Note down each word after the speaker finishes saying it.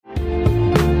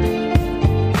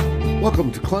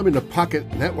Welcome to Climbing the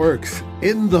Pocket Network's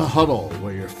In the Huddle,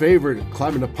 where your favorite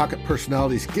Climbing the Pocket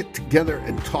personalities get together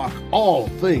and talk all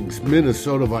things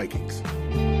Minnesota Vikings.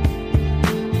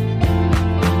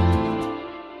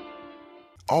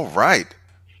 All right,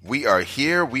 we are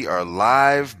here. We are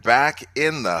live, back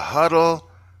in the huddle.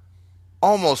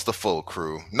 Almost the full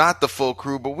crew. Not the full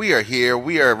crew, but we are here.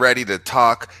 We are ready to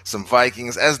talk some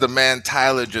Vikings. As the man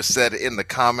Tyler just said in the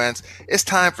comments, it's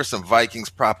time for some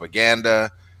Vikings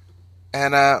propaganda.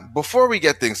 And before we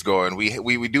get things going,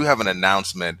 we do have an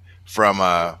announcement from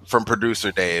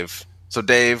producer Dave. So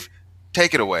Dave,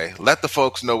 take it away. Let the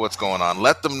folks know what's going on.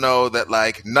 Let them know that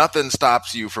nothing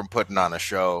stops you from putting on a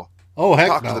show. Oh, heck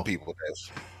Talk no. to the people,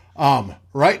 Dave.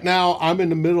 Right now, I'm in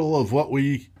the middle of what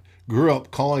we grew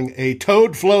up calling a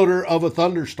toad floater of a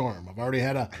thunderstorm. I've already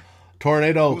had a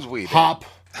tornado hop.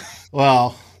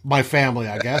 Well, my family,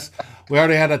 I guess. We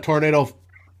already had a tornado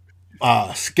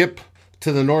skip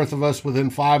to the north of us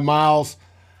within 5 miles.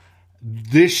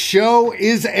 This show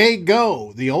is a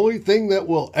go. The only thing that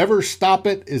will ever stop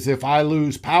it is if I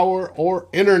lose power or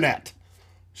internet.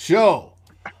 So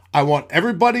I want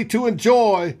everybody to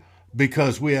enjoy,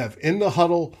 because we have In the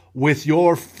Huddle with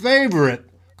your favorite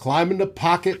Climbing the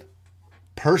Pocket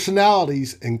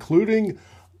personalities, including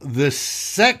the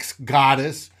sex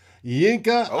goddess,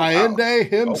 Yinka Allende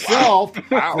himself,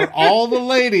 for all the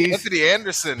ladies.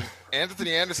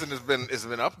 Anthony Anderson has been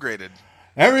upgraded.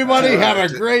 Everybody have a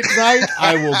great night.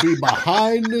 I will be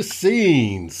behind the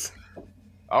scenes.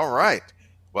 All right.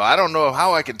 Well, I don't know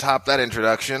how I can top that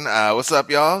introduction. What's up,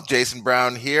 y'all? Jason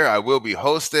Brown here. I will be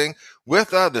hosting with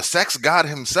the sex god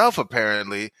himself,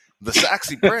 apparently, the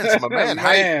Sexy Prince. My man,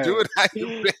 how you doing? How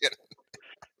you been?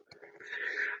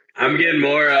 I'm getting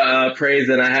more praise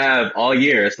than I have all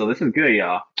year, so this is good,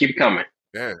 y'all. Keep it coming.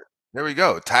 Yeah, there we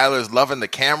go. Tyler's loving the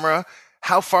camera.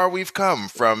 How far we've come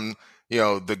from,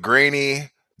 the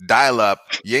grainy dial-up.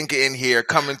 Yinka in here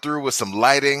coming through with some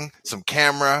lighting, some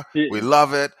camera. We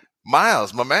love it.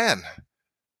 Miles, my man.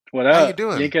 What up? How you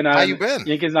doing? How you been?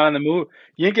 Yinka's on the move.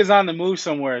 Yinka's on the move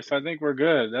somewhere, so I think we're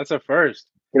good. That's a first.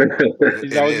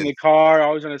 He's always in the car,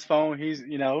 always on his phone. He's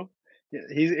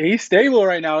stable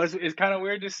right now. It's kind of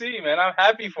weird to see, man. I'm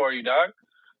happy for you, dog.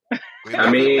 I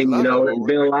mean,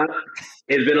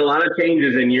 it's been a lot of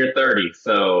changes in year 30,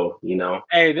 so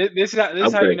Hey, this is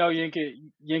how you know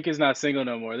Yinka's not single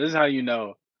no more. This is how you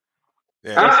know.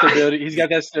 Yeah. That stability. He's got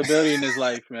that stability in his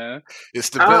life, man. It's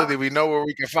stability. We know where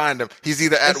we can find him. He's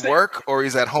either at work or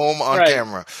he's at home on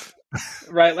camera.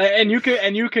 Right, and you don't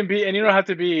have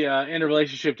to be in a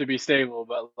relationship to be stable,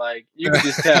 but you can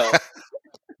just tell.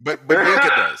 But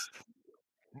Yinka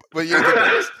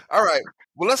does. All right.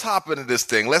 Well, let's hop into this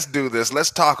thing. Let's do this.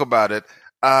 Let's talk about it.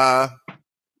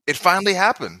 It finally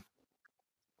happened.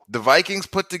 The Vikings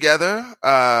put together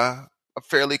a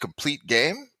fairly complete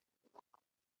game.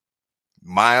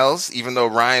 Miles, even though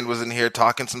Ryan was in here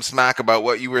talking some smack about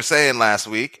what you were saying last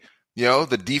week,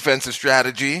 the defensive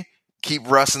strategy, keep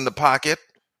Russ in the pocket,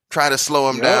 try to slow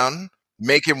him down,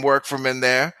 make him work from in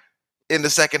there. In the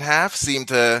second half, seemed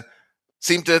to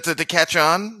catch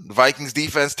on. The Vikings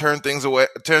defense turned things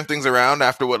around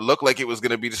after what looked like it was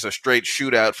going to be just a straight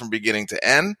shootout from beginning to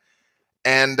end.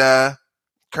 And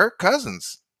Kirk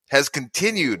Cousins has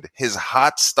continued his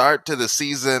hot start to the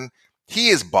season. He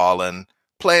is balling,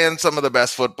 playing some of the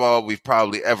best football we've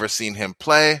probably ever seen him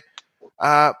play.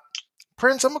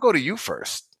 Prince, I'm going to go to you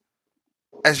first.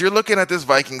 As you're looking at this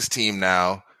Vikings team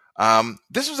now,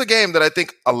 this was a game that I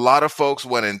think a lot of folks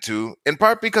went into, in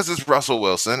part because it's Russell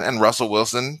Wilson, and Russell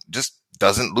Wilson just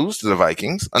doesn't lose to the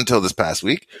Vikings until this past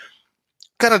week.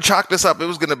 Kind of chalked this up. It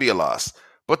was going to be a loss.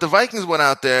 But the Vikings went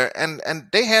out there, and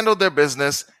they handled their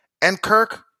business, and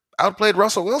Kirk outplayed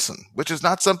Russell Wilson, which is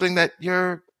not something that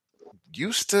you're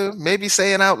used to maybe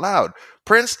saying out loud.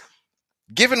 Prince,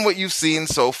 given what you've seen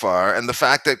so far and the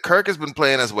fact that Kirk has been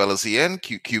playing as well as he is,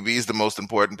 QB is the most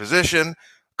important position,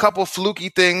 couple fluky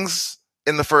things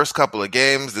in the first couple of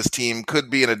games. This team could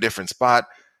be in a different spot.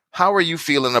 How are you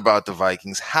feeling about the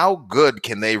Vikings? How good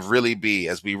can they really be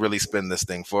as we really spin this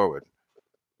thing forward?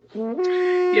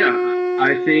 Yeah,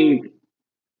 I think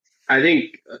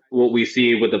what we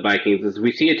see with the Vikings is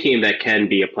we see a team that can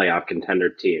be a playoff contender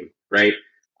team, right?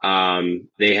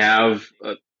 They have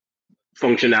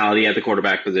functionality at the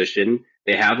quarterback position.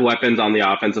 They have weapons on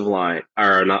the offensive line,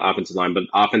 or not offensive line, but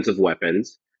offensive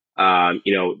weapons.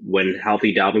 When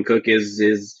healthy, Dalvin Cook is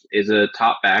a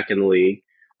top back in the league.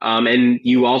 And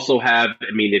you also have,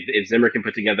 if Zimmer can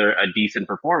put together a decent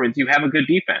performance, you have a good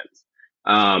defense.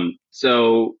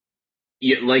 So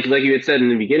like you had said in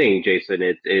the beginning,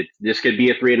 Jason, this could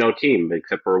be a 3-0 team,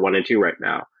 except for 1-2 right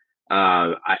now.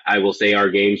 I will say our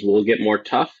games will get more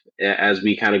tough as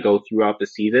we kind of go throughout the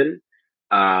season.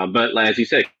 But as you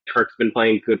said, Kirk's been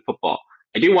playing good football.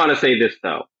 I do want to say this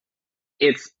though.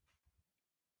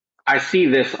 I see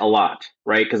this a lot,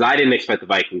 right? Because I didn't expect the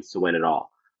Vikings to win at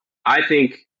all. I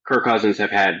think Kirk Cousins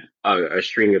have had a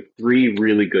string of 3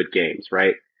 really good games,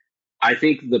 right? I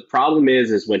think the problem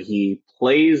is when he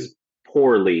plays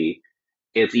poorly,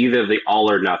 it's either the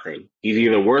all or nothing. He's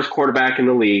either the worst quarterback in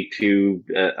the league to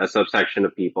a subsection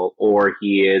of people, or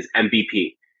he is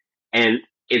MVP. And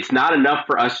it's not enough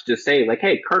for us to say, like,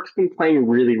 hey, Kirk's been playing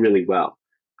really, really well.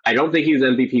 I don't think he's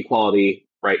MVP quality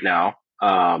right now.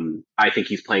 I think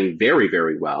he's playing very,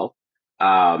 very well.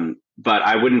 But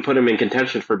I wouldn't put him in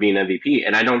contention for being MVP.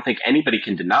 And I don't think anybody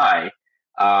can deny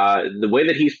the way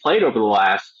that he's played over the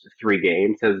last 3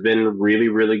 games has been really,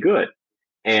 really good.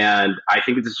 And I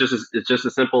think it's just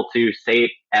as simple to say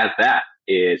it as that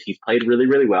is he's played really,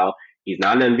 really well. He's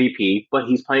not an MVP, but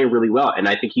he's playing really well. And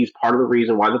I think he's part of the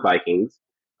reason why the Vikings,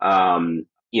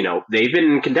 they've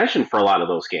been in contention for a lot of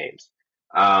those games.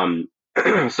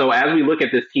 So as we look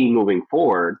at this team moving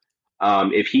forward,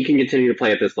 if he can continue to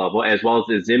play at this level, as well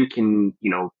as Zim can,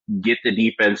 get the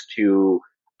defense to,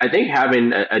 I think,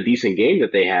 having a decent game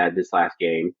that they had this last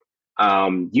game,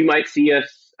 you might see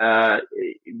us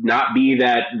not be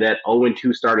that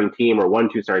 0-2 starting team or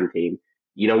 1-2 starting team.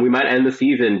 We might end the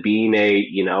season being a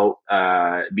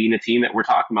team that we're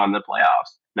talking about in the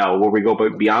playoffs. Now, will we go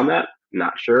beyond that?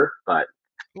 Not sure, but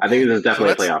I think this is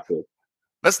definitely a playoff team.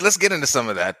 Let's get into some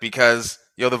of that because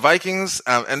the Vikings,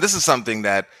 and this is something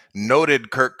that noted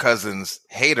Kirk Cousins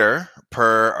hater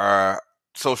per our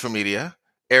social media,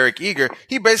 Eric Eager.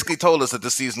 He basically told us that the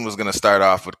season was going to start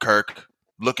off with Kirk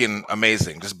looking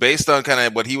amazing, just based on kind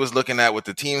of what he was looking at with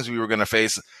the teams we were going to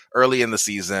face early in the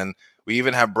season. We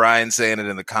even have Brian saying it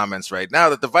in the comments right now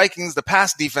that the Vikings, the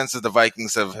past defenses the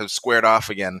Vikings have squared off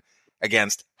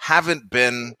against haven't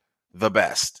been the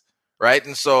best, right?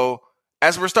 And so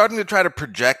as we're starting to try to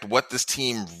project what this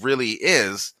team really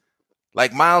is,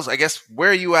 like Miles, I guess, where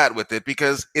are you at with it?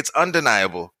 Because it's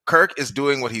undeniable. Kirk is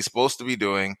doing what he's supposed to be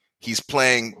doing. He's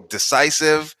playing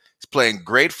decisive. He's playing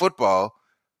great football.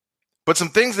 But some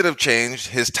things that have changed,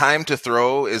 his time to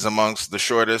throw is amongst the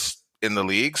shortest in the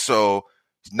league, so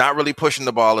he's not really pushing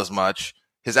the ball as much.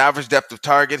 His average depth of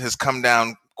target has come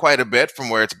down quite a bit from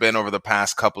where it's been over the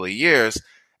past couple of years.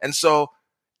 And so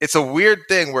it's a weird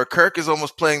thing where Kirk is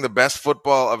almost playing the best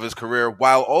football of his career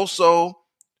while also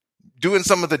doing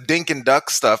some of the dink and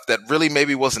duck stuff that really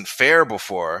maybe wasn't fair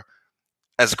before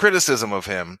as criticism of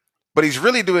him, but he's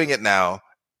really doing it now.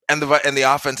 And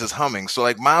the offense is humming. So,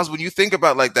 like, Miles, when you think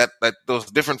about like that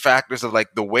those different factors of like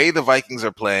the way the Vikings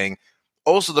are playing,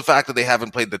 also the fact that they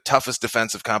haven't played the toughest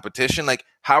defensive competition, like,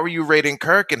 how are you rating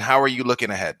Kirk and how are you looking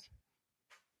ahead?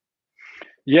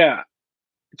 Yeah,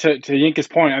 to Yinka's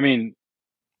point, I mean,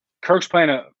 Kirk's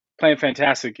playing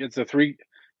fantastic. It's a three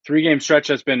game stretch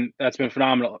that's been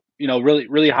phenomenal. Really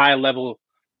really high level.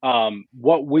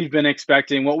 What we've been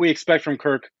expecting, what we expect from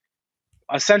Kirk,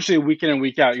 essentially week in and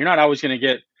week out. You're not always going to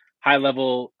get high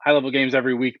level games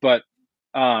every week, but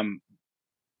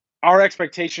our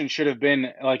expectation should have been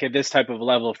like at this type of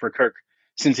level for Kirk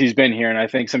since he's been here. And I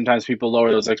think sometimes people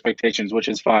lower those expectations, which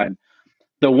is fine.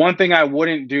 The one thing I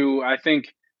wouldn't do, I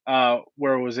think,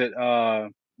 where was it?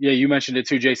 Yeah, you mentioned it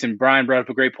too, Jason. Brian brought up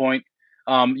a great point.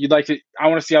 I want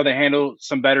to see how they handle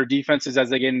some better defenses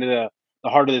as they get into the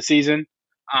heart of the season.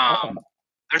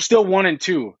 They're still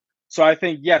 1-2. So I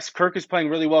think, yes, Kirk is playing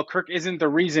really well. Kirk isn't the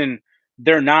reason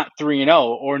they're not 3-0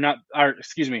 or not, or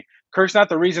excuse me, Kirk's not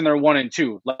the reason they're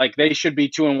 1-2. Like, they should be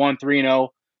 2-1, 3-0.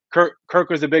 Kirk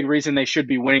was the big reason they should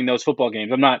be winning those football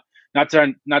games. I'm not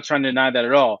trying to deny that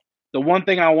at all. The one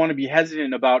thing I want to be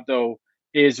hesitant about, though,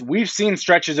 is we've seen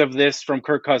stretches of this from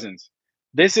Kirk Cousins.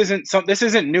 This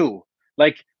isn't new.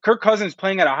 Like, Kirk Cousins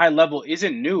playing at a high level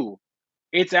isn't new.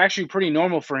 It's actually pretty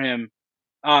normal for him.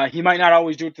 He might not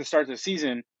always do it to start the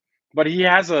season, but he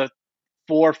has a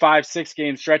 4, 5, 6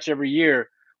 game stretch every year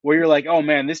where you're like, oh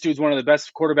man, this dude's one of the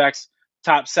best quarterbacks,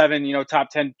 top 7, top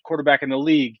 10 quarterback in the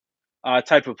league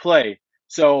type of play.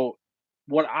 So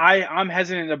what I'm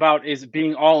hesitant about is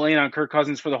being all in on Kirk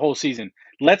Cousins for the whole season.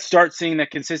 Let's start seeing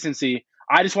that consistency.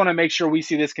 I just want to make sure we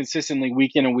see this consistently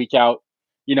week in and week out.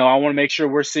 I want to make sure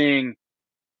we're seeing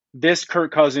this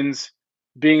Kirk Cousins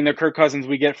being the Kirk Cousins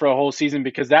we get for a whole season,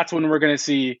 because that's when we're going to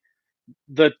see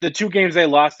the 2 games they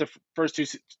lost, the first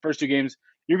two games.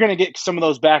 You're going to get some of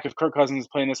those back if Kirk Cousins is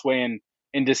playing this way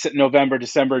in November,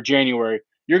 December, January.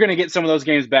 You're going to get some of those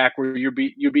games back where you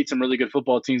beat some really good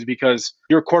football teams because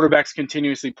your quarterback's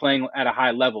continuously playing at a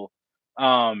high level.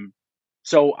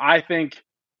 So I think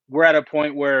we're at a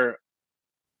point where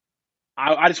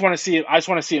I just want to see it. I just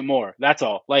want to see it more. That's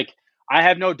all. Like, I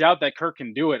have no doubt that Kirk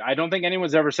can do it. I don't think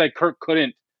anyone's ever said Kirk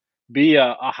couldn't be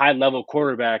a high level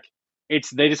quarterback.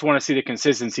 They just want to see the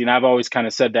consistency, and I've always kind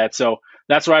of said that. So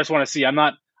that's what I just want to see. I'm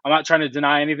not trying to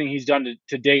deny anything he's done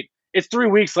to date. It's 3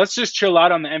 weeks. Let's just chill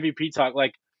out on the MVP talk.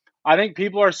 Like, I think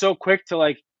people are so quick to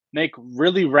like make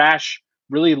really rash,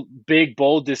 really big,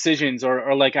 bold decisions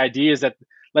or like ideas that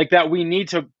we need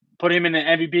to put him in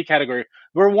an MVP category.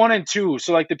 We're 1 and 2,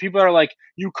 so like the people that are like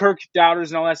you Kirk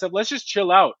doubters and all that stuff. Let's just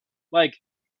chill out. Like,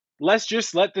 let's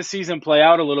just let the season play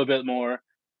out a little bit more.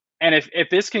 And if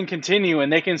this can continue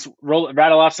and they can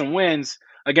rattle off some wins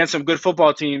against some good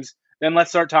football teams, then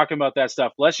let's start talking about that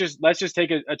stuff. Let's just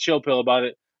take a chill pill about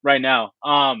it right now.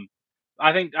 I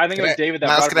think it was David that.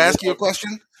 Miles, can I ask you a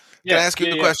question? Can I ask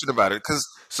you a question about it? Because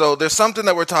so there's something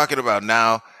that we're talking about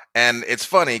now, and it's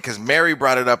funny because Mary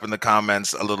brought it up in the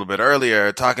comments a little bit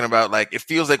earlier, talking about like it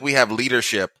feels like we have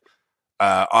leadership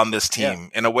on this team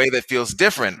in a way that feels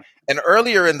different. And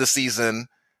earlier in the season,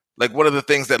 like one of the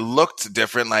things that looked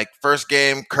different, like first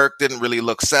game, Kirk didn't really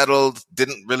look settled,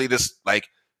 didn't really just like,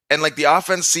 and like the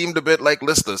offense seemed a bit like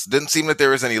listless. Didn't seem that there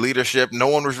was any leadership. No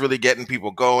one was really getting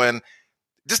people going.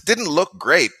 Just didn't look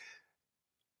great.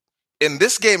 In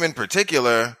this game in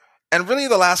particular, and really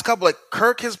the last couple, like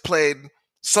Kirk has played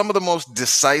some of the most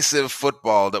decisive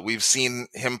football that we've seen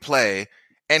him play,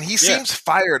 and he seems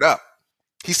fired up.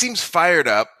 He seems fired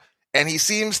up. And he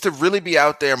seems to really be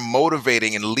out there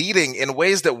motivating and leading in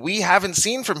ways that we haven't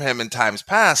seen from him in times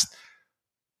past.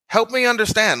 Help me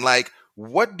understand, like,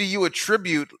 what do you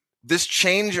attribute this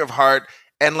change of heart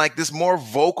and like this more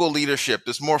vocal leadership,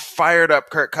 this more fired up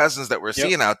Kirk Cousins that we're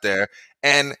seeing out there?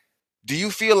 And do you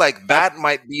feel like that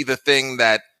might be the thing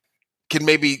that can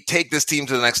maybe take this team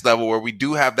to the next level where we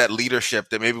do have that leadership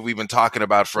that maybe we've been talking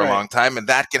about for a long time, and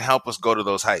that can help us go to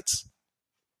those heights?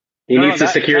 He needs to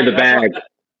secure the bag.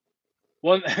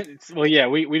 Well, yeah,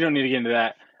 we don't need to get into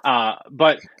that.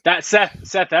 But that Seth,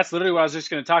 that's literally what I was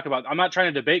just going to talk about. I'm not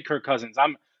trying to debate Kirk Cousins.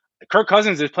 Kirk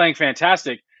Cousins is playing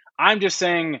fantastic. I'm just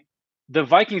saying the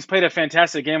Vikings played a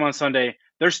fantastic game on Sunday.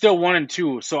 They're still 1 and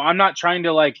 2, so I'm not trying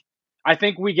to like. I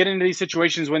think we get into these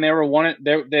situations when they were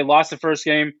they lost the first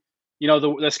game. You know,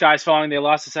 the sky's falling. They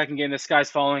lost the second game. The sky's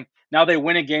falling. Now they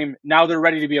win a game. Now they're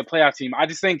ready to be a playoff team. I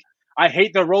just think I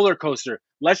hate the roller coaster.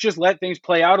 Let's just let things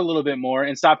play out a little bit more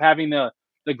and stop having the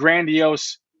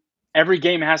grandiose. Every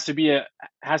game has to be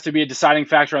a deciding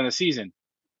factor on the season.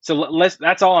 So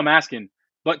that's all I'm asking.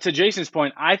 But to Jason's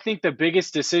point, I think the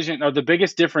biggest decision or the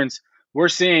biggest difference we're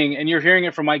seeing, and you're hearing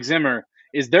it from Mike Zimmer,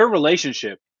 is their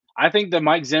relationship. I think the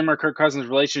Mike Zimmer Kirk Cousins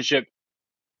relationship.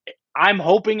 I'm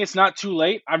hoping it's not too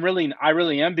late. I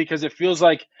really am, because it feels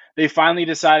like they finally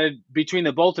decided between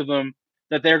the both of them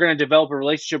that they're going to develop a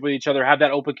relationship with each other, have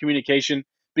that open communication,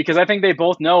 because I think they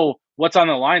both know what's on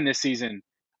the line this season.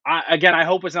 I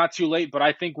hope it's not too late, but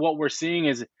I think what we're seeing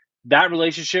is that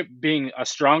relationship being a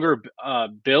stronger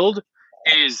build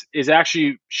is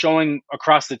actually showing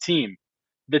across the team.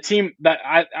 The team that,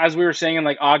 as we were saying in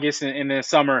like August and in the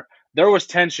summer, there was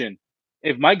tension.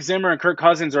 If Mike Zimmer and Kirk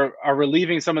Cousins are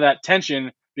relieving some of that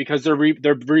tension because they're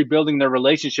rebuilding their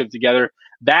relationship together,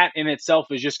 that in itself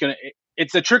is just going to,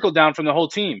 it's a trickle down from the whole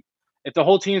team. If the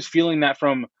whole team's feeling that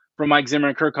from Mike Zimmer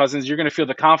and Kirk Cousins, you're going to feel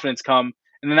the confidence come,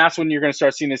 and then that's when you're going to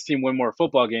start seeing this team win more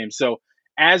football games. So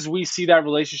as we see that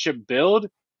relationship build,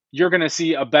 you're going to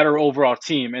see a better overall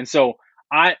team. And so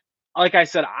like I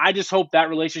said, I just hope that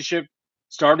relationship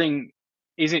starting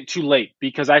isn't too late,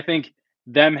 because I think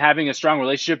them having a strong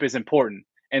relationship is important.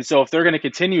 And so if they're going to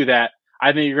continue that,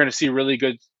 I think you're going to see really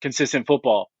good, consistent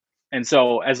football. And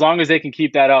so as long as they can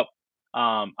keep that up,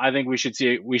 I think we should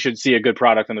see a good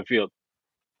product on the field.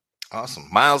 Awesome.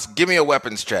 Miles, give me a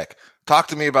weapons check. Talk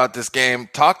to me about this game.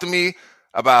 Talk to me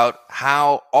about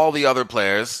how all the other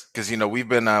players, because you know we've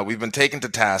been taken to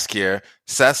task here.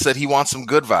 Seth said he wants some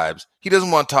good vibes. He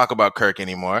doesn't want to talk about Kirk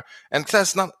anymore. And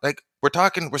Seth's not like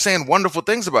we're saying wonderful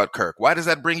things about Kirk. Why does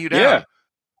that bring you down? Yeah.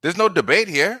 There's no debate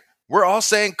here. We're all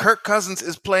saying Kirk Cousins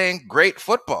is playing great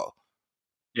football.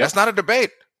 Yep. That's not a debate.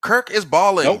 Kirk is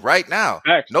balling right now.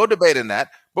 Thanks. No debate in that.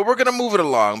 But we're going to move it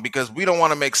along because we don't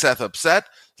want to make Seth upset.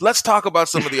 Let's talk about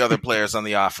some of the other players on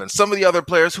the offense. Some of the other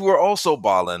players who are also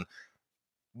balling.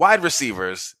 Wide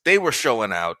receivers, they were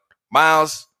showing out.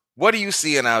 Miles, what are you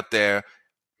seeing out there?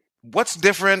 What's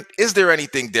different? Is there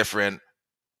anything different?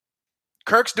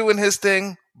 Kirk's doing his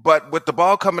thing, but with the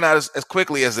ball coming out as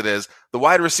quickly as it is, the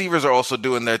wide receivers are also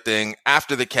doing their thing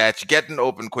after the catch, getting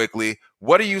open quickly.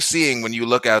 What are you seeing when you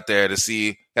look out there to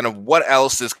see kind of what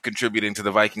else is contributing to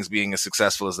the Vikings being as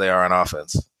successful as they are on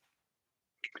offense?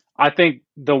 I think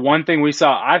the one thing we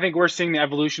saw, I think we're seeing the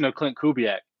evolution of Clint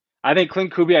Kubiak. I think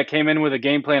Clint Kubiak came in with a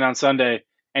game plan on Sunday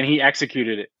and he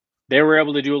executed it. They were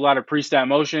able to do a lot of pre-snap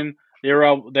motion.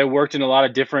 They worked in a lot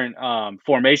of different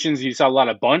formations. You saw a lot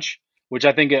of bunch, which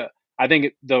I think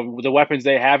the weapons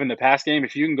they have in the pass game.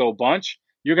 If you can go bunch,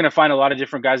 you're going to find a lot of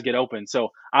different guys get open. So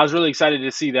I was really excited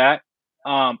to see that.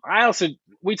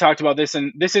 We talked about this,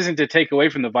 and this isn't to take away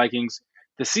from the Vikings.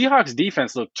 The Seahawks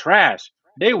defense looked trash.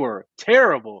 They were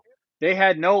terrible. They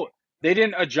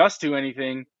didn't adjust to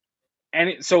anything.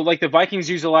 And so like the Vikings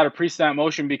use a lot of pre-snap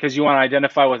motion because you want to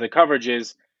identify what the coverage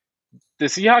is. The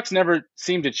Seahawks never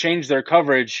seem to change their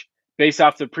coverage based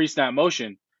off the pre-snap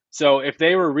motion. So if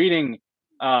they were reading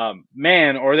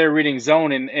man or they're reading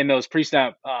zone in those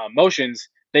pre-snap motions,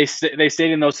 they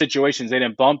stayed in those situations. They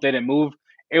didn't bump, they didn't move.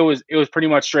 It was pretty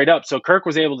much straight up. So Kirk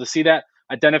was able to see that,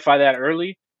 identify that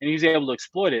early, and he was able to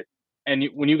exploit it. And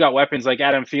when you got weapons like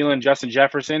Adam Thielen, Justin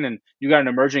Jefferson, and you got an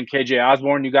emerging KJ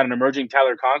Osborne, you got an emerging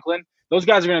Tyler Conklin, those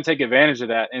guys are going to take advantage of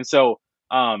that. And so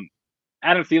Adam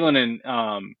Thielen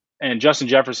and Justin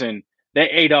Jefferson, they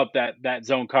ate up that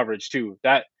zone coverage too.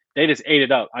 That they just ate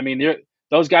it up. I mean,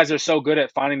 those guys are so good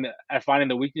at finding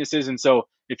the weaknesses, and so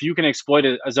if you can exploit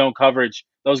a zone coverage,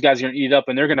 those guys are going to eat it up,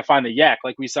 and they're going to find the yak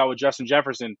like we saw with Justin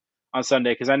Jefferson on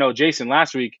Sunday. Because I know Jason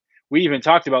last week we even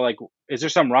talked about like, is there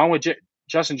something wrong with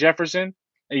Justin Jefferson?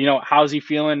 You know, how's he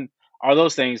feeling? Are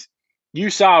those things? You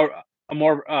saw a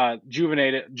more you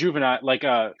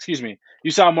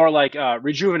saw more like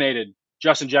rejuvenated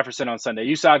Justin Jefferson on Sunday.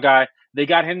 You saw a guy, they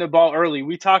got him the ball early.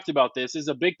 We talked about this. This is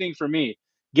a big thing for me.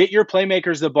 Get your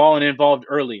playmakers the ball and involved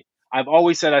early. I've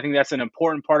always said I think that's an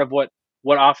important part of what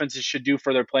offenses should do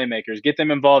for their playmakers. Get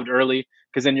them involved early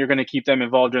because then you're going to keep them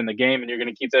involved during the game and you're going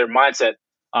to keep their mindset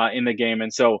in the game.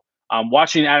 And so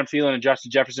watching Adam Thielen and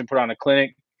Justin Jefferson put on a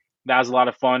clinic, that was a lot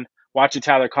of fun. Watching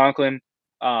Tyler Conklin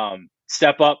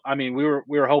step up. I mean, we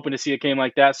were hoping to see a game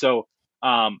like that. So,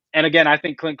 and again, I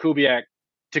think Clint Kubiak,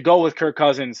 to go with Kirk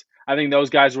Cousins, I think those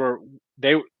guys were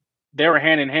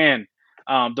hand in hand.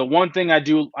 The one thing I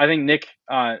think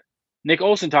Nick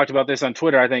Olson talked about this on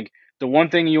Twitter. I think the one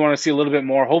thing you want to see a little bit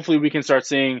more, hopefully we can start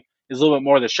seeing, is a little bit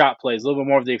more of the shot plays, a little bit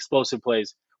more of the explosive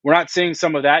plays. We're not seeing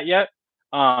some of that yet.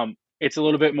 It's a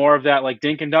little bit more of that like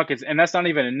dink and dunk, and that's not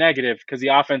even a negative because the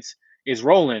offense is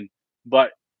rolling,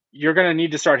 but you're going to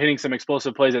need to start hitting some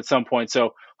explosive plays at some point.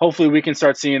 So hopefully we can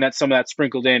start seeing that some of that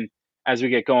sprinkled in as we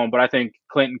get going. But I think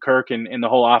Clinton, Kirk, and the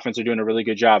whole offense are doing a really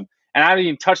good job. And I didn't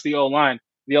even touch the O-line.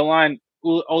 The O-line,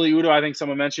 Oli Udoh, I think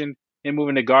someone mentioned, him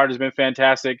moving to guard has been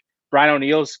fantastic. Brian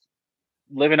O'Neill's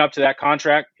living up to that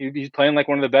contract. He's playing like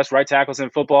one of the best right tackles in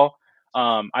football.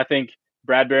 I think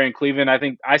Bradbury and Cleveland,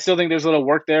 I still think there's a little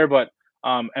work there, but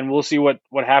and we'll see what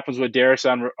happens with Darius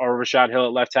or Rashad Hill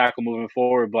at left tackle moving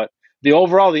forward. But the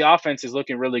offense is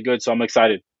looking really good, so I'm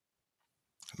excited.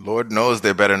 Lord knows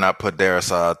they better not put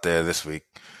Darius out there this week.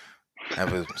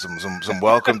 Have some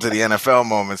welcome to the NFL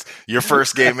moments. Your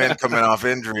first game in, coming off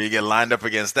injury, you get lined up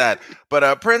against that.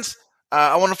 But Prince,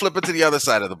 I want to flip it to the other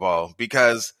side of the ball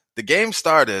because the game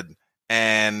started,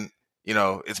 and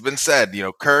it's been said,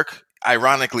 Kirk,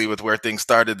 ironically, with where things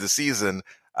started the season,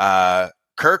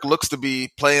 Kirk looks to be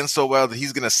playing so well that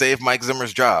he's going to save Mike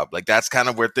Zimmer's job. Like that's kind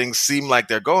of where things seem like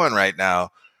they're going right now.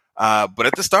 But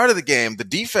at the start of the game, the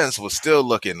defense was still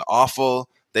looking awful.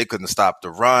 They couldn't stop the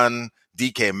run.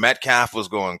 DK Metcalf was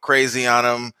going crazy on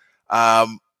him.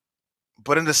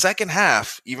 But in the second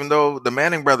half, even though the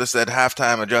Manning brothers said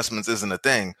halftime adjustments isn't a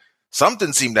thing,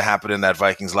 something seemed to happen in that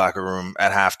Vikings locker room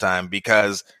at halftime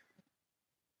because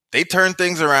they turned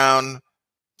things around.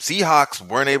 Seahawks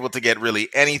weren't able to get really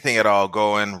anything at all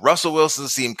going. Russell Wilson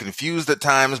seemed confused at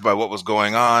times by what was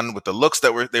going on with the looks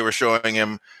that they were showing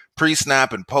him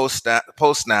pre-snap and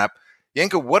post-snap.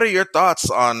 Yenka, what are your thoughts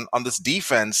on this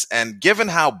defense? And given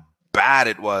how bad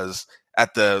it was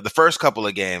at the first couple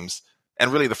of games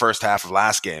and really the first half of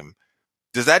last game,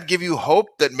 does that give you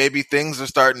hope that maybe things are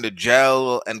starting to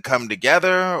gel and come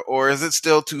together? Or is it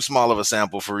still too small of a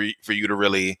sample for you to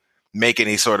really make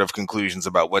any sort of conclusions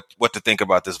about what to think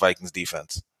about this Vikings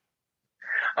defense?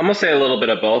 I'm going to say a little bit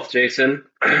of both, Jason.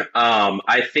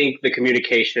 I think the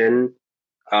communication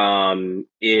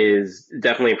is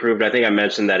definitely improved. I think I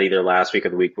mentioned that either last week or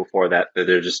the week before that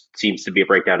there just seems to be a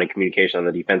breakdown in communication on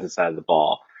the defensive side of the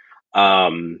ball.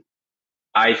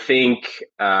 I think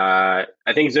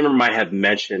Zimmer might have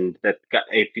mentioned that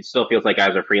it still feels like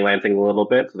guys are freelancing a little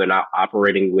bit, so they're not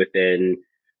operating within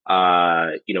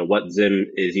what Zim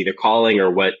is either calling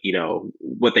or what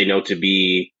they know to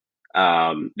be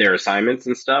their assignments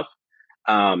and stuff.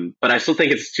 But I still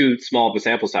think it's too small of a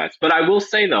sample size. But I will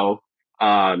say though,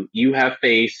 you've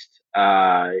faced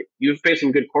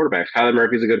some good quarterbacks. Kyler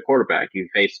Murphy's a good quarterback. You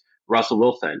faced Russell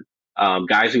Wilson.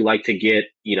 guys who like to get,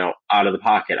 out of the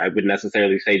pocket. I wouldn't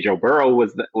necessarily say Joe Burrow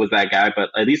was that guy, but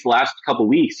at least the last couple of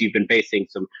weeks, you've been facing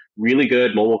some really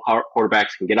good mobile quarterbacks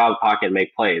who can get out of the pocket and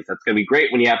make plays. That's going to be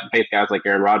great when you have to face guys like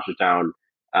Aaron Rodgers down,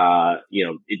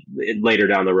 later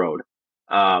down the road.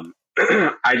 I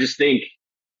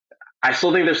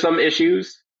still think there's some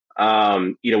issues.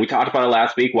 We talked about it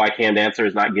last week, why Cam Dantzler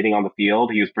is not getting on the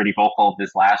field. He was pretty vocal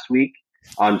this last week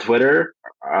on Twitter,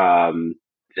 or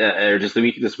just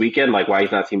this weekend, like why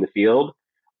he's not seeing the field.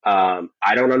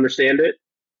 I don't understand it.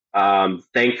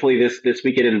 Thankfully, this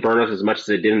week it didn't burn us as much as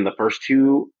it did in the first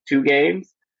two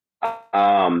games.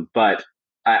 But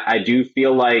I do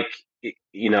feel like,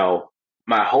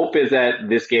 my hope is that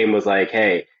this game was like,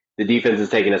 hey, the defense is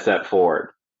taking a step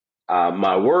forward.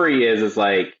 My worry is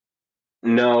like,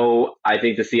 no, I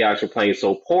think the Seahawks are playing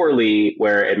so poorly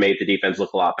where it made the defense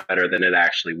look a lot better than it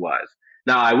actually was.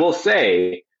 Now, I will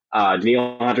say,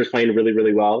 Danielle Hunter's playing really,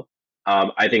 really well.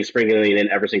 I think sprinkling in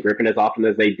Everson Griffin as often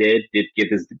as they did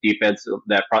give this defense,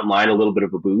 that front line, a little bit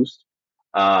of a boost.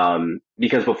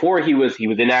 Because before he was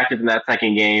inactive in that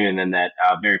second game, and then that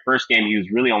very first game, he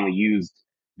was really only used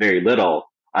very little.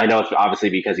 I know it's obviously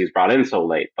because he was brought in so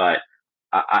late, but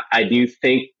I do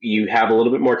think you have a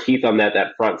little bit more teeth on that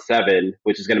front seven,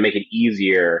 which is going to make it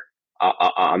easier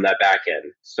on that back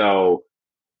end. So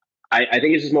I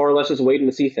think it's just more or less just a wait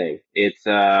and see thing. It's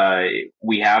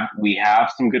we have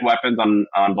some good weapons on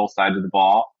both sides of the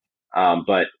ball,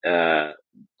 but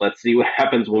let's see what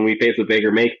happens when we face a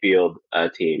Baker Mayfield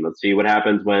team. Let's see what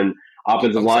happens when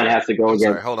offensive line has to go against.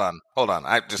 Sorry, hold on.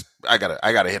 I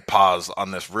gotta hit pause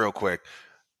on this real quick.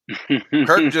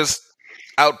 Kurt just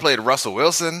outplayed Russell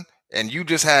Wilson, and you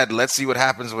just had, let's see what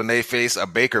happens when they face a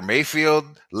Baker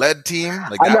Mayfield-led team?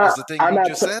 Like, that was the thing you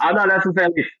just said? I'm not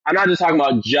just talking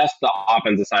about just the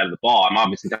offensive side of the ball. I'm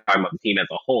obviously talking about the team as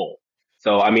a whole.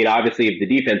 So, I mean, obviously, if the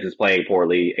defense is playing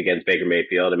poorly against Baker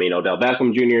Mayfield, I mean, Odell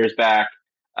Beckham Jr. is back,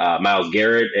 Myles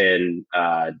Garrett and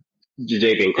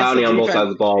Jadeveon Clowney on both sides of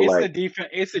the ball.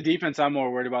 It's the defense I'm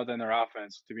more worried about than their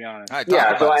offense, to be honest.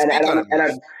 Yeah, so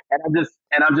I'm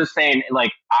just saying,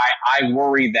 like, I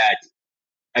worry that,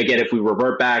 again, if we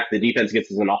revert back, the defense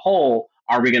gets us in a hole.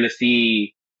 Are we going to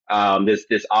see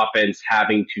this offense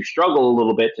having to struggle a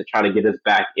little bit to try to get us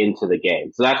back into the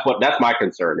game? So that's my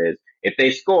concern is, if they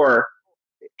score,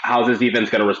 how's this defense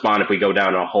going to respond if we go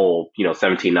down a hole,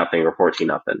 17-0 or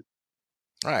 14-0?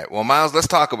 All right. Well, Miles, let's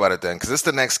talk about it then, because it's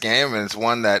the next game, and it's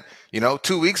one that,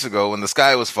 2 weeks ago when the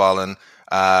sky was falling,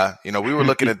 we were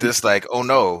looking at this like, oh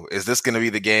no, is this going to be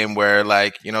the game where,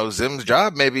 like, Zim's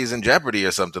job maybe is in jeopardy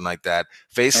or something like that?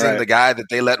 Facing the guy that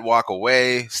they let walk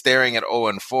away, staring at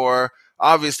 0-4.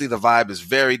 Obviously, the vibe is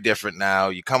very different now.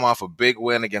 You come off a big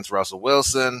win against Russell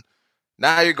Wilson.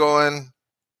 Now you're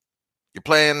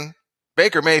playing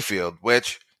Baker Mayfield,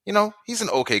 which, he's an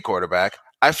okay quarterback.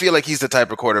 I feel like he's the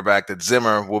type of quarterback that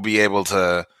Zimmer will be able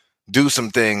to do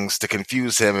some things to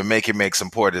confuse him and make him make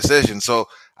some poor decisions. So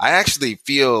I actually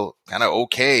feel kind of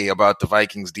okay about the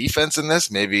Vikings defense in this.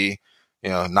 Maybe,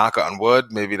 knock on wood,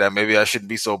 maybe I shouldn't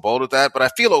be so bold with that, but I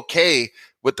feel okay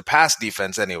with the pass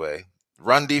defense anyway.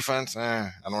 Run defense, I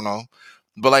don't know.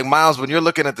 But like, Miles, when you're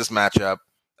looking at this matchup,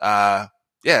 I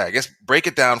guess break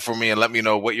it down for me and let me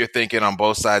know what you're thinking on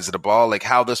both sides of the ball, like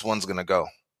how this one's going to go.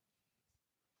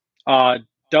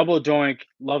 Double Doink,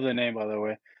 love the name, by the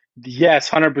way. Yes,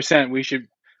 100%. We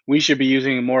should be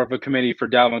using more of a committee for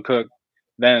Dalvin Cook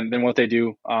than what they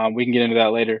do. We can get into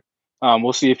that later.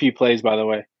 We'll see if he plays, by the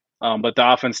way. But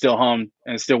the offense still hummed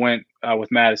and still went with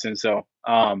Madison. So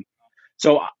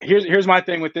here's my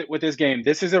thing with this game.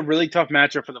 This is a really tough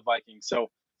matchup for the Vikings.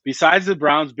 So besides the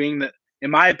Browns being, in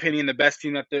my opinion, the best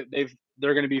team that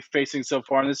they're going to be facing so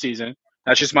far in the season,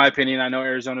 that's just my opinion. I know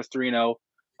Arizona's 3-0.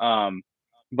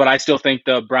 But I still think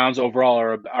the Browns overall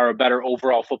are a better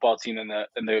overall football team than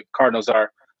the Cardinals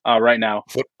are right now.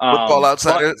 Football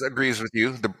Outsiders agrees with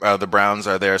you. The Browns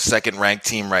are their second-ranked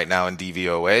team right now in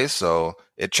DVOA, so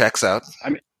it checks out. I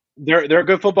mean, they're a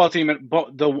good football team.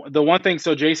 But the one thing,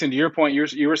 so Jason, to your point,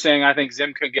 you were saying I think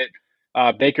Zim could get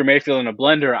Baker Mayfield in a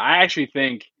blender. I actually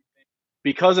think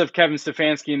because of Kevin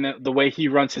Stefanski and the way he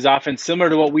runs his offense, similar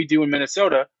to what we do in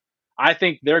Minnesota, I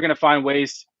think they're going to find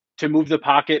ways to move the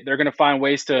pocket. They're going to find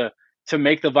ways to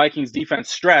make the Vikings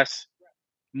defense stress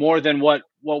more than what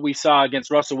we saw against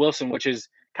Russell Wilson, which is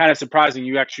kind of surprising.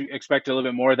 You actually expect a little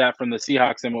bit more of that from the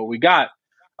Seahawks than what we got.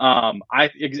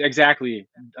 Exactly.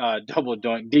 Double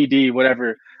Doink, DD,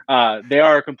 whatever. They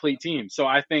are a complete team. So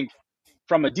I think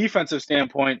from a defensive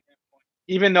standpoint,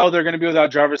 even though they're going to be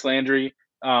without Jarvis Landry,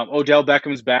 Odell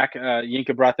Beckham's back.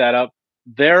 Yinka brought that up.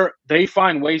 They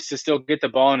find ways to still get the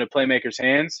ball into playmakers'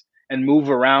 hands and move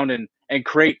around and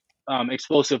create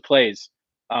explosive plays.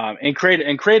 And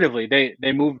creatively,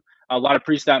 they move a lot of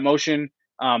pre-snap motion.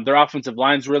 Their offensive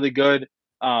line's really good,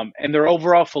 and their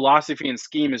overall philosophy and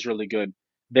scheme is really good.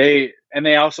 They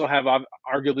also have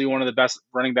arguably one of the best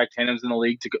running back tandems in the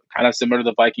league, to kind of similar to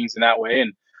the Vikings in that way,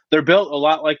 and they're built a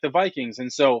lot like the Vikings,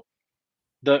 and so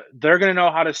they're going to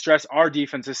know how to stress our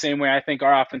defense the same way I think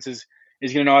our offense is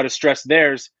going to know how to stress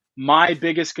theirs. My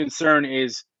biggest concern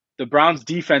is the Browns'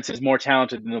 defense is more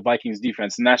talented than the Vikings'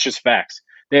 defense, and that's just facts.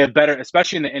 They have better,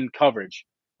 especially in coverage.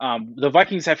 The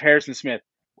Vikings have Harrison Smith.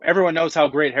 Everyone knows how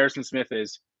great Harrison Smith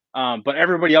is, but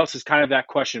everybody else is kind of that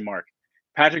question mark.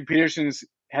 Patrick Peterson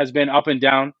has been up and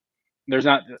down.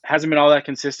 Hasn't been all that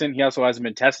consistent. He also hasn't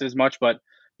been tested as much, but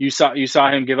you saw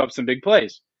him give up some big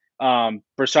plays.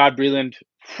 Bashaud Breeland,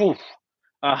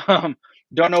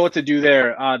 don't know what to do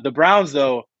there. The Browns,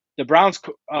 though,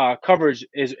 coverage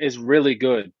is really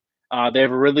good. They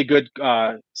have a really good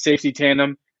safety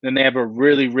tandem. Then they have a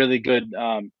really, really good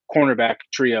cornerback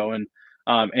trio, and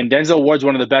Denzel Ward's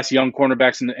one of the best young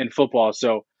cornerbacks in football.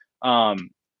 So,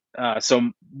 so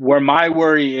where my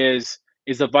worry is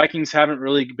the Vikings haven't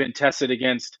really been tested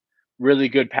against really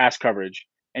good pass coverage,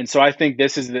 and so I think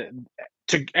this is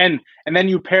and then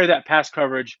you pair that pass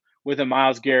coverage with a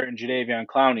Myles Garrett and Jadeveon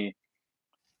Clowney.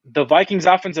 The Vikings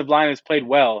offensive line has played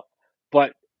well,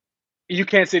 but you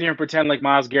can't sit here and pretend like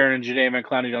Myles Garrett and Jadeveon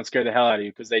Clowney don't scare the hell out of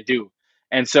you, because they do.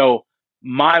 And so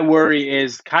my worry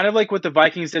is kind of like what the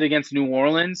Vikings did against New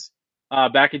Orleans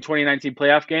back in 2019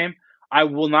 playoff game. I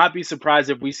will not be surprised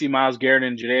if we see Myles Garrett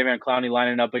and Jadeveon Clowney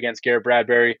lining up against Garrett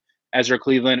Bradbury, Ezra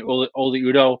Cleveland, Oli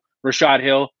Udoh, Rashad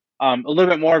Hill, a little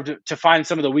bit more to find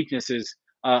some of the weaknesses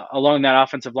along that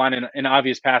offensive line and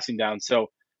obvious passing down. So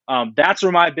that's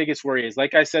where my biggest worry is.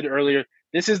 Like I said earlier,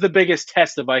 this is the biggest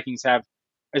test the Vikings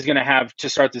is going to have to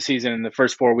start the season in the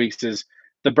first 4 weeks. Is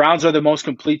the Browns are the most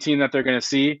complete team that they're going to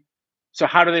see. So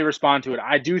how do they respond to it?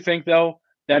 I do think, though,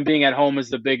 them being at home is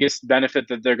the biggest benefit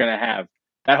that they're going to have.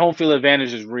 That home field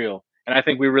advantage is real, and I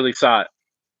think we really saw it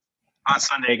on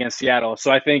Sunday against Seattle. So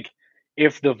I think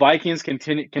if the Vikings can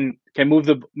move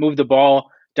the ball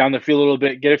down the field a little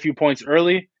bit, get a few points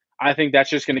early, I think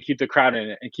that's just going to keep the crowd in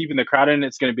it. And keeping the crowd in it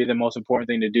is going to be the most important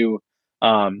thing to do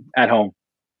at home.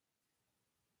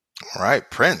 All right,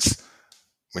 Prince,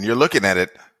 when you're looking at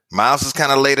it, Myles has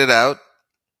kind of laid it out.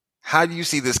 How do you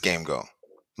see this game go?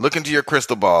 Look into your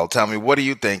crystal ball. Tell me, what are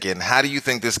you thinking? How do you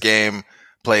think this game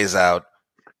plays out?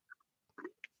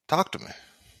 Talk to me.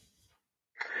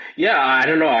 Yeah, I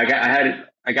don't know. I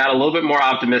got a little bit more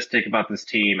optimistic about this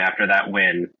team after that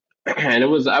win, and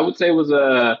I would say it was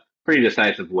a pretty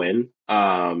decisive win.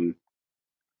 I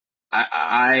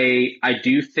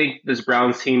do think this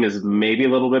Browns team is maybe a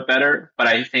little bit better, but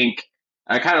I think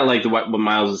I kind of like what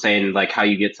Myles was saying, like how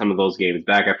you get some of those games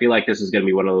back. I feel like this is going to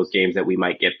be one of those games that we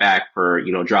might get back for,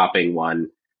 dropping one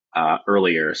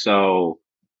earlier. So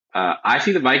I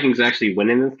see the Vikings actually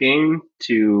winning this game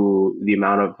to the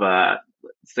amount of,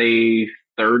 say,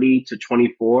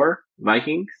 30-24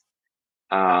 Vikings.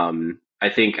 I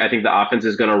think the offense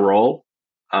is going to roll.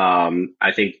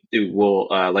 I think it will,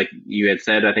 like you had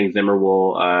said, I think Zimmer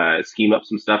will scheme up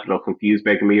some stuff that'll confuse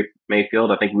Baker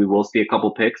Mayfield. I think we will see a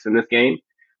couple picks in this game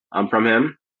from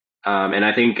him. And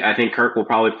I think Kirk will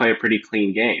probably play a pretty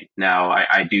clean game. Now,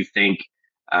 I do think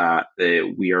that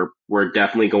we're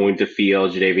definitely going to feel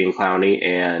Jadeveon Clowney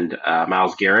and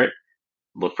Myles Garrett.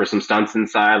 Look for some stunts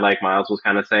inside, like Myles was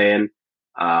kind of saying.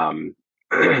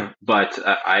 But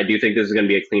I do think this is going to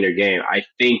be a cleaner game. I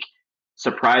think,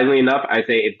 surprisingly enough, I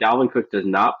say if Dalvin Cook does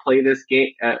not play this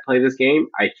game,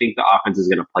 I think the offense is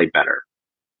going to play better.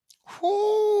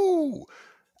 Ooh,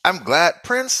 I'm glad,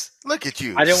 Prince. Look at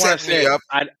you. I didn't want to say up.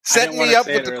 Set me up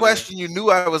with the question you knew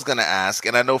I was going to ask,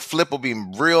 and I know Flip will be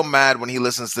real mad when he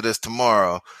listens to this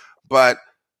tomorrow. But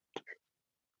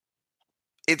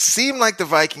it seemed like the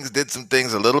Vikings did some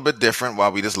things a little bit different.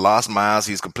 While we just lost Myles,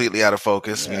 he's completely out of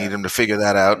focus. Yeah. We need him to figure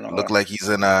that out. Look like he's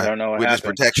in witness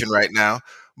protection right now.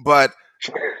 But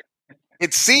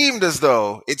it seemed as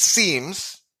though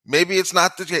maybe it's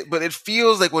not the case, but it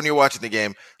feels like when you're watching the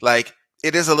game, like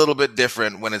it is a little bit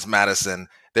different when it's Madison.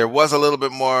 There was a little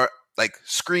bit more like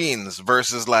screens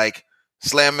versus like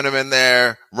slamming them in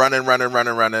there,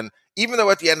 running. Even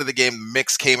though at the end of the game, the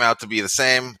mix came out to be the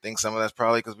same. I think some of that's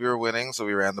probably because we were winning, so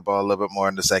we ran the ball a little bit more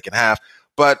in the second half.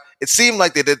 But it seemed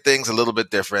like they did things a little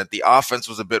bit different. The offense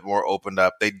was a bit more opened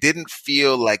up. They didn't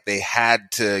feel like they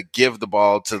had to give the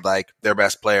ball to like their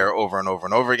best player over and over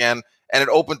and over again. And it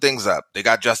opened things up. They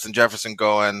got Justin Jefferson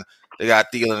going. They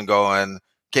got Thielen going.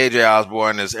 KJ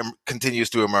Osborne continues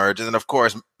to emerge. And then, of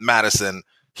course, Madison,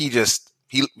 he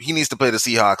needs to play the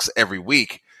Seahawks every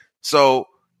week. So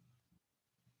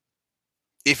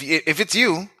if it's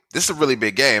you, this is a really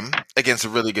big game against a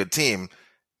really good team.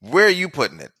 Where are you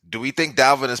putting it? Do we think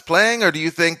Dalvin is playing, or do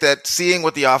you think that seeing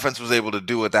what the offense was able to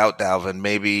do without Dalvin,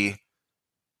 maybe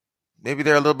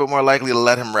they're a little bit more likely to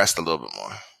let him rest a little bit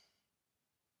more?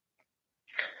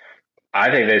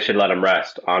 I think they should let him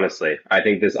rest. Honestly, I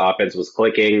think this offense was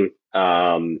clicking.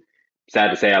 Sad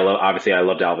to say, I love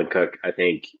Dalvin Cook. I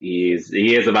think he is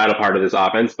a vital part of this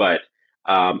offense, but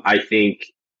I think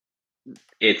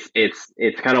it's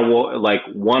kind of like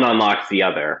one unlocks the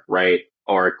other, right?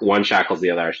 Or one shackles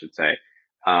the other, I should say.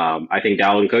 I think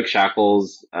Dalvin Cook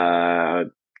shackles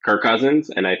Kirk Cousins,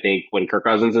 and I think when Kirk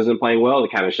Cousins isn't playing well,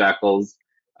 it kind of shackles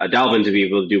Dalvin to be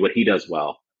able to do what he does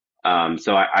well.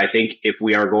 So I think if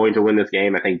we are going to win this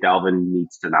game, I think Dalvin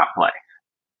needs to not play.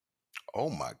 Oh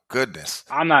my goodness!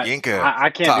 I'm not. Yinka,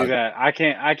 I can't do that. I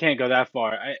can't go that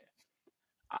far.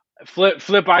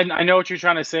 Flip. I know what you're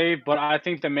trying to say, but I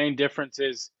think the main difference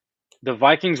is the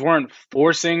Vikings weren't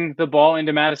forcing the ball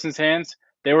into Madison's hands.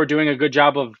 They were doing a good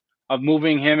job of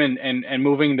moving him and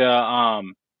moving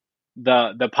the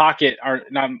pocket, or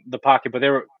not the pocket, but they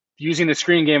were using the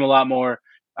screen game a lot more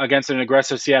against an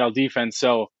aggressive Seattle defense.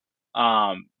 So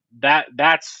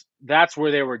that's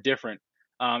where they were different.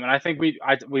 And I think we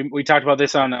talked about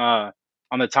this on the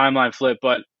timeline, Flip,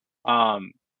 but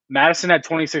Madison had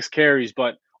 26 carries,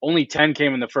 but only 10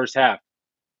 came in the first half.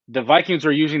 The Vikings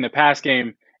were using the pass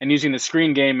game and using the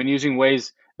screen game and using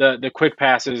ways the quick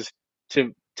passes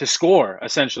to score,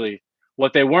 essentially.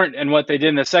 What they weren't, and what they did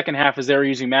in the second half, is they were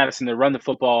using Madison to run the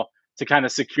football to kind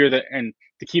of secure and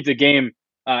to keep the game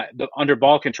under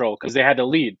ball control, because they had the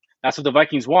lead. That's what the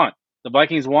Vikings want. The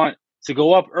Vikings want to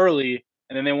go up early,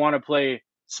 and then they want to play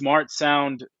smart,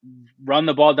 sound, run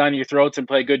the ball down your throats, and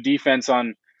play good defense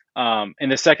on in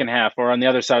the second half, or on the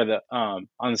other side of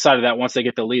that once they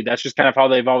get the lead. That's just kind of how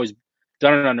they've always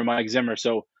done it under Mike Zimmer.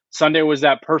 So Sunday was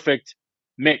that perfect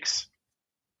mix.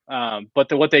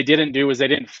 But what they didn't do is they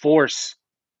didn't force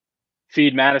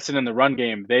feed Madison in the run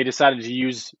game. They decided to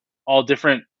use all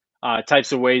different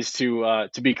types of ways to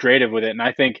be creative with it. And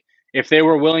I think if they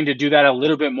were willing to do that a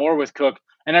little bit more with Cook,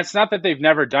 and it's not that they've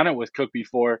never done it with Cook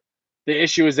before, the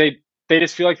issue is they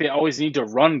just feel like they always need to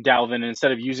run Dalvin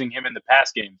instead of using him in the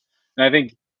pass game. And I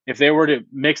think if they were to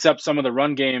mix up some of the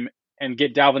run game and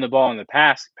get Dalvin the ball in the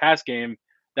pass game,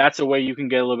 that's a way you can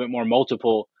get a little bit more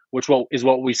multiple, which is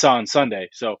what we saw on Sunday.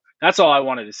 So that's all I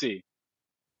wanted to see.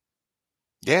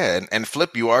 Yeah, and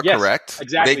Flip, you are Yes, correct.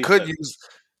 exactly, They could Flip.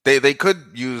 they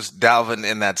could use Dalvin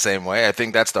in that same way. I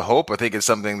think that's the hope. I think it's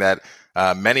something that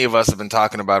many of us have been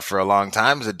talking about for a long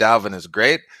time, is that Dalvin is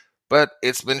great, but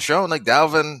it's been shown like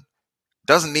Dalvin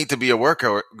doesn't need to be a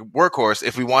workhorse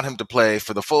if we want him to play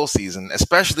for the full season,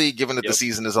 especially given that the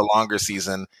season is a longer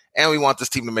season and we want this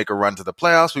team to make a run to the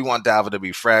playoffs. We want Dalvin to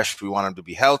be fresh. We want him to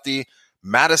be healthy.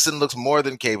 Madison looks more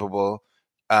than capable.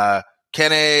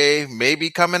 Kene maybe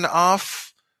coming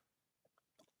off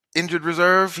injured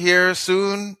reserve here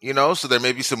soon, so there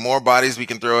may be some more bodies we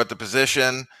can throw at the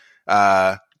position.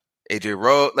 AJ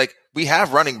Rowe, like, we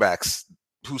have running backs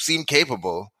who seem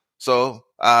capable. So,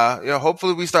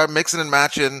 hopefully we start mixing and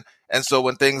matching. And so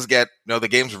when things get, the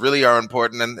games really are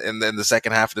important in the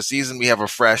second half of the season, we have a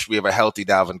healthy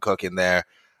Dalvin Cook in there,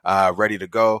 ready to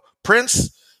go.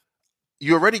 Prince,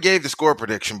 you already gave the score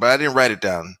prediction, but I didn't write it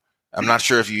down. I'm not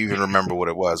sure if you even remember what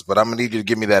it was, but I'm gonna need you to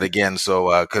give me that again.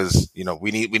 So, because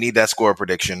we need that score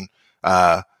prediction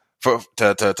to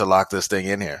lock this thing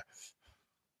in here.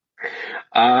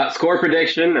 Score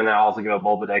prediction, and I'll also give a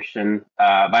bold prediction.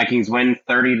 Vikings win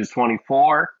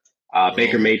 30-24.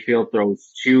 Baker Mayfield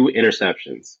throws 2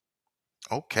 interceptions.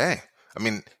 Okay, I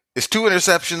mean, is 2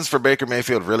 interceptions for Baker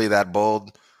Mayfield really that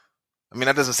bold? I mean,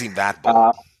 that doesn't seem that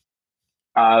bold.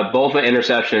 Both the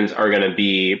interceptions are going to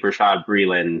be Bashaud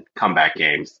Breeland comeback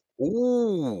games.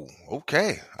 Ooh,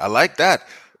 okay. I like that.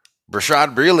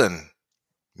 Bashaud Breeland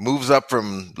moves up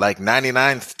from like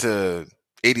 99th to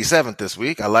 87th this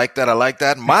week. I like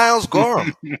that. Miles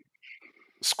Gorham,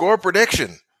 score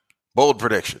prediction, bold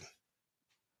prediction.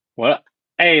 Well,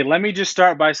 hey, let me just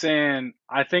start by saying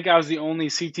I think I was the only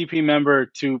CTP member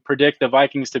to predict the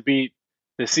Vikings to beat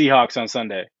the Seahawks on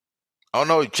Sunday. Oh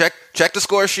no! Check the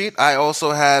score sheet. I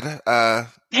also had.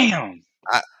 Damn.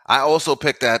 I also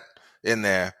picked that in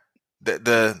there.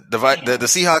 The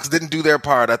Seahawks didn't do their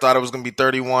part. I thought it was going to be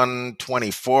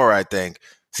 31-24. I think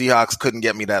Seahawks couldn't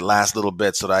get me that last little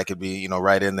bit so that I could be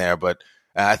right in there. But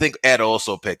I think Ed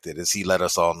also picked it, as he let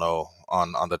us all know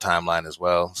on the timeline as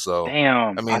well. So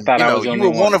damn. I mean, I thought I was you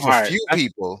were one of a few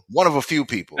people. One of a few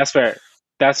people. That's fair.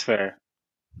 Let's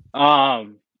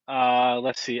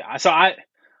see. So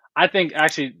I think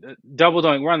actually double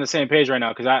doing. We're on the same page right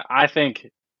now, because I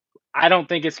think I don't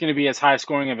think it's going to be as high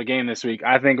scoring of a game this week.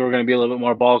 I think we're going to be a little bit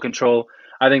more ball control.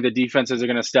 I think the defenses are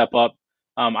going to step up.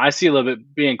 I see a little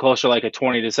bit being closer like a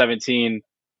 20-17,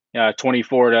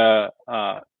 24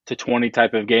 to 20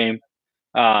 type of game.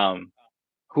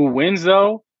 Who wins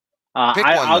though?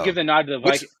 I'll give the nod to the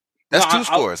Vikings. That's two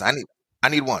scores. I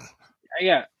need one.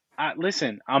 Yeah.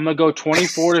 Listen, I'm gonna go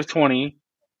 24-20.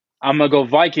 I'm gonna go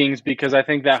Vikings because I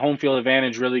think that home field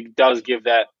advantage really does give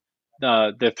that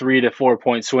the 3 to 4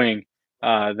 point swing.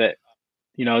 That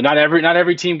not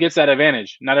every team gets that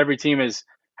advantage. Not every team has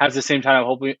the same type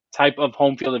of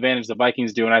home field advantage the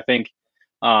Vikings do, and I think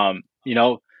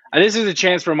this is a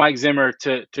chance for Mike Zimmer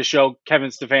to show Kevin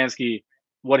Stefanski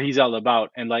what he's all about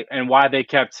and why they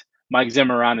kept Mike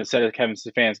Zimmer around instead of Kevin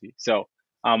Stefanski. So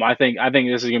I think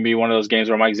this is going to be one of those games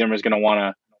where Mike Zimmer is going to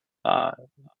want to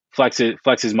flex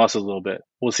his muscles a little bit.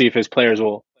 We'll see if his players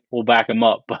will back him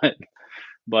up,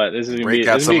 but this is going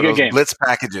to be a good game. Blitz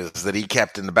packages that he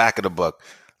kept in the back of the book.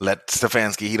 Let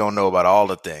Stefanski, he don't know about all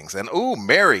the things. And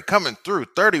Mary coming through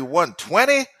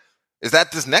 31-20. Is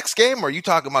that this next game or are you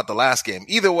talking about the last game?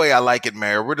 Either way, I like it,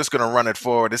 Mary. We're just going to run it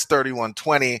forward. It's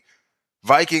 31-20.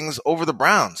 Vikings over the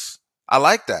Browns. I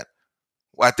like that.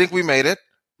 I think we made it.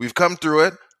 We've come through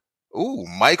it.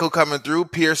 Michael coming through.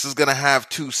 Pierce is going to have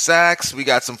 2 sacks. We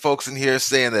got some folks in here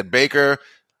saying that Baker.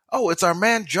 It's our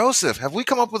man Joseph. Have we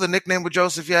come up with a nickname with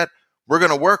Joseph yet? We're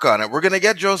going to work on it. We're going to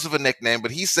get Joseph a nickname,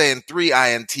 but he's saying 3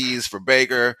 INTs for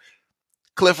Baker.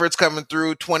 Clifford's coming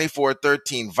through.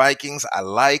 24-13 Vikings. I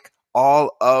like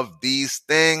all of these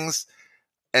things.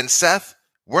 And Seth,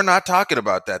 we're not talking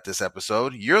about that this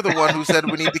episode. You're the one who said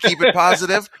we need to keep it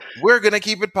positive. We're going to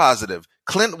keep it positive.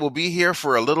 Clint will be here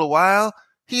for a little while.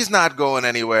 He's not going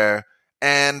anywhere.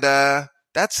 And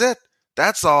that's it.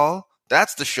 That's all.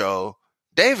 That's the show.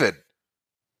 David,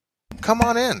 come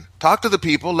on in. Talk to the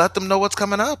people. Let them know what's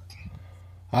coming up.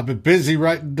 I've been busy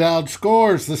writing down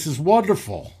scores. This is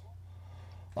wonderful.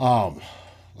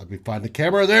 Let me find the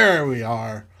camera. There we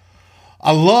are.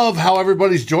 I love how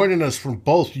everybody's joining us from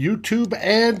both YouTube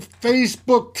and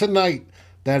Facebook tonight.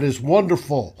 That is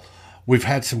wonderful. We've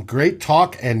had some great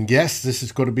talk, and yes, this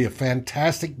is going to be a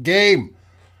fantastic game.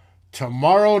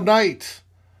 Tomorrow night,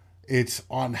 it's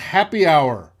on Happy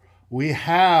Hour. We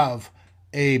have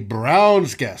a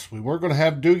Browns guest. We were going to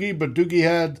have Doogie, but Doogie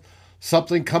had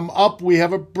something come up. We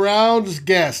have a Browns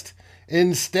guest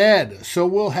instead. So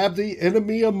we'll have the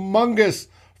enemy among us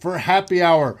for Happy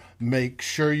Hour. Make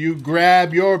sure you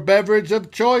grab your beverage of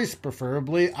choice,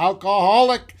 preferably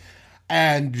alcoholic,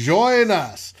 and join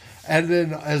us. And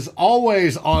then, as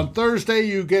always, on Thursday,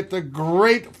 you get the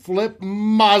great Flip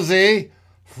Mozzie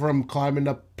from Climbing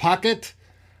the Pocket.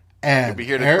 And you'll be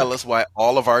here to tell us why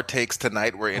all of our takes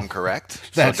tonight were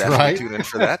incorrect. That's so definitely right. Tune in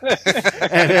for that.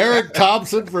 And Eric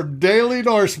Thompson for Daily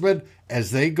Norseman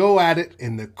as they go at it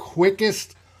in the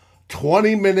quickest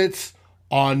 20 minutes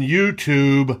on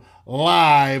YouTube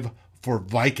live for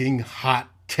Viking Hot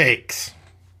Takes.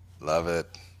 Love it.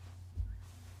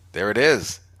 There it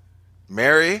is.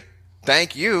 Mary,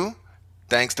 thank you.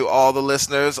 Thanks to all the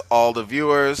listeners, all the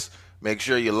viewers. Make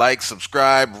sure you like,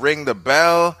 subscribe, ring the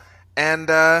bell. And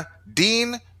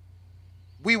Dean,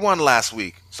 we won last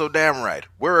week, so damn right.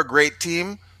 We're a great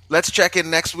team. Let's check in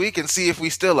next week and see if we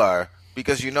still are.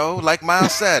 Because, like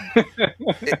Miles said,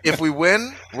 if we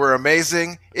win, we're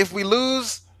amazing. If we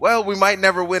lose, well, we might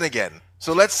never win again.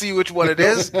 So let's see which one it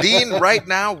is. Dean, right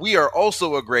now, we are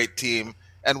also a great team.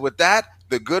 And with that,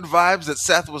 the good vibes that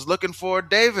Seth was looking for,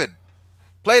 David,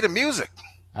 play the music.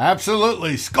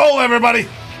 Absolutely. Skol, everybody.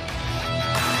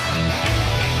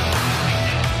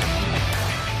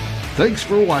 Thanks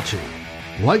for watching.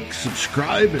 Like,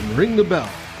 subscribe, and ring the bell.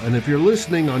 And if you're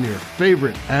listening on your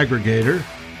favorite aggregator,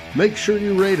 make sure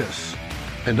you rate us.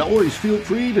 And always feel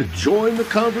free to join the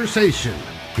conversation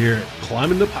here at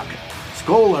Climbing the Pocket.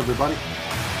 Skol, everybody.